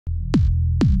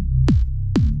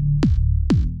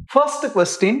First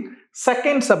question,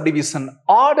 second subdivision,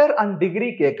 order and degree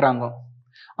கேக்குறாங்க.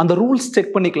 அந்த rules check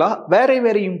பண்ணிக்கலாம்.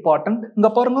 Very important. இங்க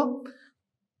பாருங்க,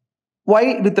 y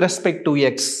with respect to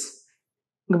x.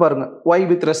 இங்க பாருங்க, y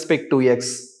with respect to x,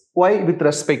 y with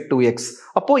respect to x.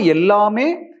 அப்போ எல்லாமே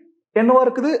என்னவா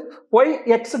இருக்குது, y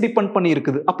x டிபெண்ட் பண்ணி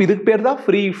இருக்குது. அப்ப இதுக்கு பேர் தான்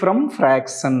free from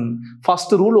fraction.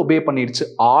 First rule obey பண்ணிடுச்சு.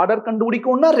 ஆர்டர்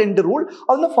கண்டுபிடிக்கணும்னா ரெண்டு ரூல்,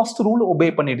 அதுல ஃபர்ஸ்ட் ரூல் ஒபே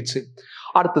பண்ணிடுச்சு.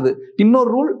 அடுத்தது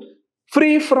இன்னொரு ரூல்,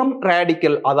 free from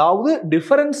radical, அதாவது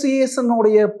டிஃபரன்சியேஷன்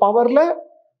உடைய பவர்ல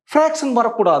ஃபிராக்ஷன்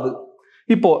வரக்கூடாது.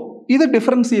 இப்போ இது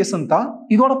டிஃபரன்சியேஷன் தான்,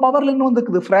 இதோட பவர்ல என்ன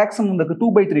வந்துக்குது, ஃபிராக்ஷன் வந்துருக்கு.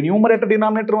 2/3 நியூமரேட்டர்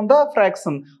டினாமினேட்டர் வந்தா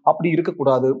ஃபிராக்ஷன், அப்படி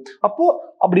இருக்கக்கூடாது. அப்போ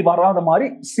அப்படி வராத மாதிரி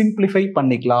சிம்பிளிஃபை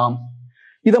பண்ணிக்கலாம்.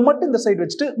 இதை மட்டும் இந்த சைடு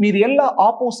வச்சுட்டு மீதி எல்லா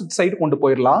ஆப்போசிட் சைடு கொண்டு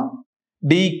போயிடலாம்.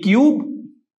 d cube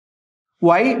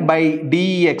y by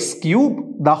dx cube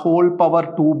the whole power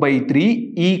 2/3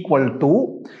 equal to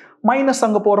minus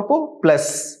அங்க போறப்போ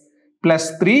plus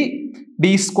 3 d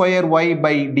square y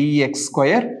by dx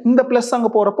square, இந்த பிளஸ் அங்க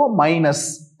போறப்போ மைனஸ்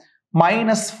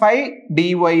 5 dy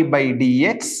by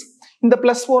dx, இந்த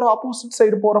பிளஸ் 4 ஆப்போசிட்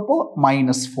சைடு போறப்போ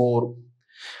 -4.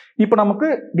 இப்போ நமக்கு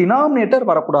டினாமினேட்டர்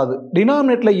வரக்கூடாது.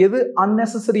 டினாமினேட்டர்ல எது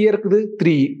அன்னெசரியா இருக்குது,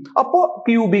 3. அப்போ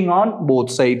கியூபிங் ஆன்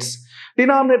போத் சைட்ஸ்.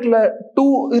 டினாமினேட்டர்ல 2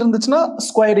 இருந்துச்சுன்னா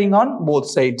ஸ்கொயரிங் ஆன்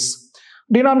போத் சைட்ஸ்.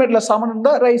 டினாமினேட்டர்ல 7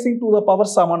 இருந்தா rising to the power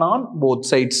 7 on both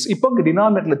sides. இப்போ இங்க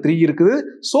டினாமினேட்டர்ல 3 இருக்குது,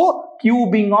 so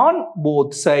cubing on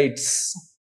both sides.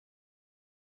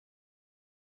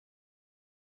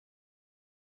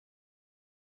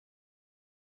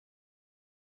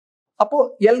 அப்போ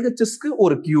LHSக்கு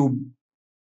ஒரு கியூப்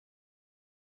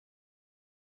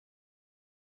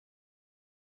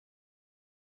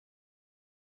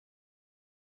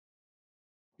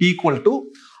ஈக்குவல் டு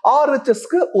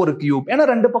RHSக்கு ஒரு கியூப். ஏன்னா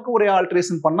ரெண்டு பக்கம் ஒரே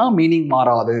ஆல்டரேஷன் பண்ணா மீனிங்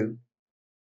மாறாது.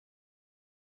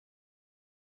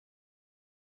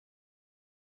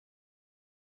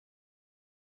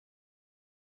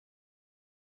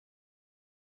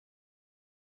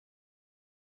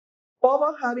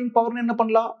 பவர் ஹேவிங் பவர் என்ன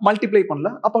பண்ணலாம், மல்டிப்ளை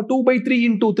பண்ணலாம். அப்ப 2/3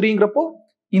 into 3ங்கிறப்போ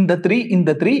இந்த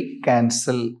 3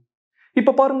 கேன்சல்.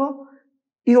 இப்ப பாருங்க,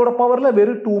 இதோட பவர்ல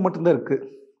வெறும் 2 மட்டும்தான் இருக்கு.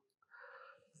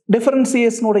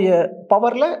 டிஃபரன்சியேஷனுடைய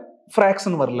பவர்ல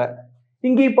ஃபிராக்ஷன் வரல.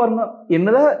 இங்கேயும் பாருங்க,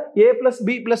 என்னதான் a plus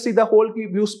b plus c whole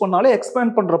cube use பண்ணாலும்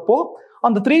எக்ஸ்பேண்ட் பண்றப்போ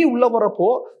அந்த 3 உள்ள வரப்போ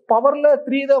பவர்ல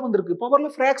 3 தான் வந்திருக்கு. பவர்ல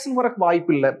ஃபிராக்ஷன் வரக்கு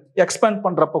வாய்ப்பு இல்லை எக்ஸ்பேண்ட்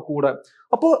பண்றப்போ கூட.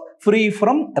 அப்போ ஃப்ரீ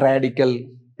ஃப்ரம் ரேடிக்கல்.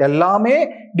 எல்லாமே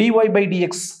dy by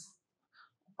dx,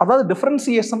 அதாவது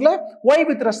டிஃபரன்சியேஷன்ல y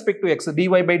with respect to x, dy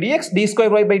by dx, d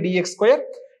square y by dx square,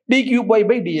 d cube y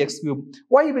by dx cube,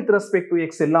 y with respect to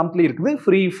x எல்லாமே இருக்குது.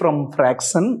 free from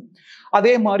fraction.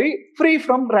 அதே மாதிரி free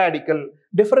from radical,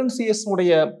 differentiation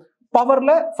உடைய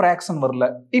பவர்ல fraction வரல.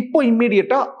 இப்போ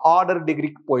இம்மிடியேட்டா order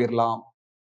டிகிரிக்கு போயிடலாம்.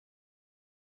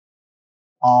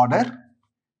 Order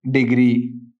degree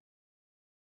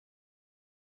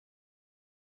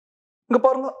இங்க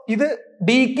பாருங்க, இது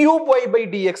d cube y by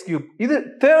dx cube, இது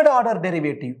தேர்ட் ஆர்டர்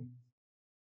டெரிவேட்டிவ்.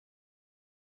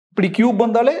 இப்படி கியூப்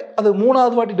வந்தாலே அது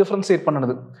மூணாவது வாட்டி டிஃபரன்ஷியேட்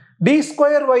பண்ணது. d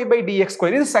square y by dx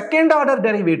square, இது second order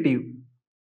derivative.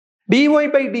 dy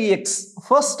by dx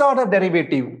first order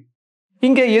derivative.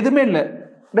 இங்க எதுவுமே இல்லை,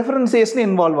 டிஃபரன்சியேஷன்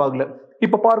இன்வால்வ் ஆகல.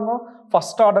 இப்ப பாருங்க,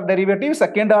 first order derivative,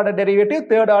 second order derivative,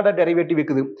 third order derivative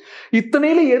இருக்குது.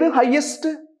 இத்தனையில எது ஹையஸ்ட்,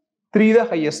 3 தான்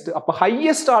ஹையஸ்ட். அப்ப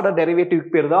ஹையஸ்ட் ஆர்டர் டெரிவேட்டிவ்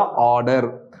பேர் தான் ஆர்டர்.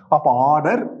 அப்ப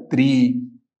ஆர்டர் 3,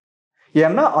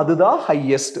 ஏன்னா அதுதான்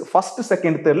highest. First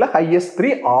second தேர்ட்ல highest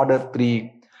 3, order 3.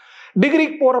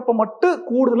 டிகிரிக்கு போறப்ப மட்டும்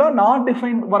கூடுதலா நான்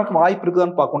டிஃபைன் வரக்கு வாய்ப்பு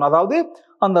இருக்குதான்னு பார்க்கணும். அதாவது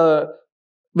அந்த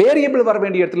வேரியபிள் வர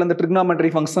வேண்டிய இடத்துல இந்த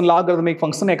trigonometry function, logarithmic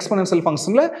function, exponential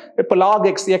ஃபங்க்ஷன்ல இப்ப லாக்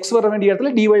எக்ஸ் வர வேண்டிய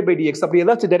இடத்துல dy by dx அப்படி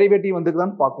ஏதாச்சும் டெரிவேட்டிவ்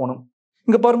வந்துக்குதான்னு பார்க்கணும்.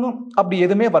 இங்க பாருங்க, அப்படி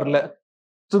எதுவுமே வரல.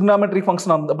 ட்ரிக்னாமெட்ரி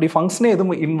ஃபங்க்ஷன் அப்படி ஃபங்க்ஷனே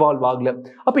எதுவும் இன்வால்வ் ஆகல.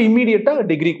 அப்ப இம்மீடியட்டா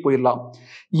டிகிரிக்கு போயிடலாம்.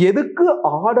 எதுக்கு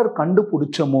ஆர்டர்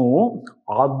கண்டுபிடிச்சோமோ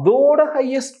அதோட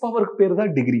ஹையஸ்ட் பவருக்கு பேர்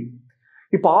தான் டிகிரி.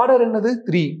 இப்ப ஆர்டர் என்னது,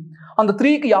 3. அந்த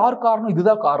 3க்கு யார் காரணம்,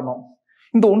 இதுதான் காரணம்.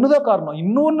 இந்த ஒண்ணுதான் காரணம்.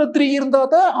 இன்னொன்னு 3 இருந்தா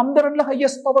தான் அந்த ரெண்டுல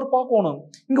ஹையஸ்ட் பவர் பார்க்கணும்.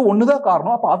 இங்க ஒண்ணுதான்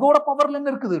காரணம். அப்ப அதோட பவர்ல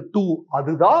என்ன இருக்குது, 2.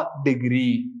 அதுதான் டிகிரி.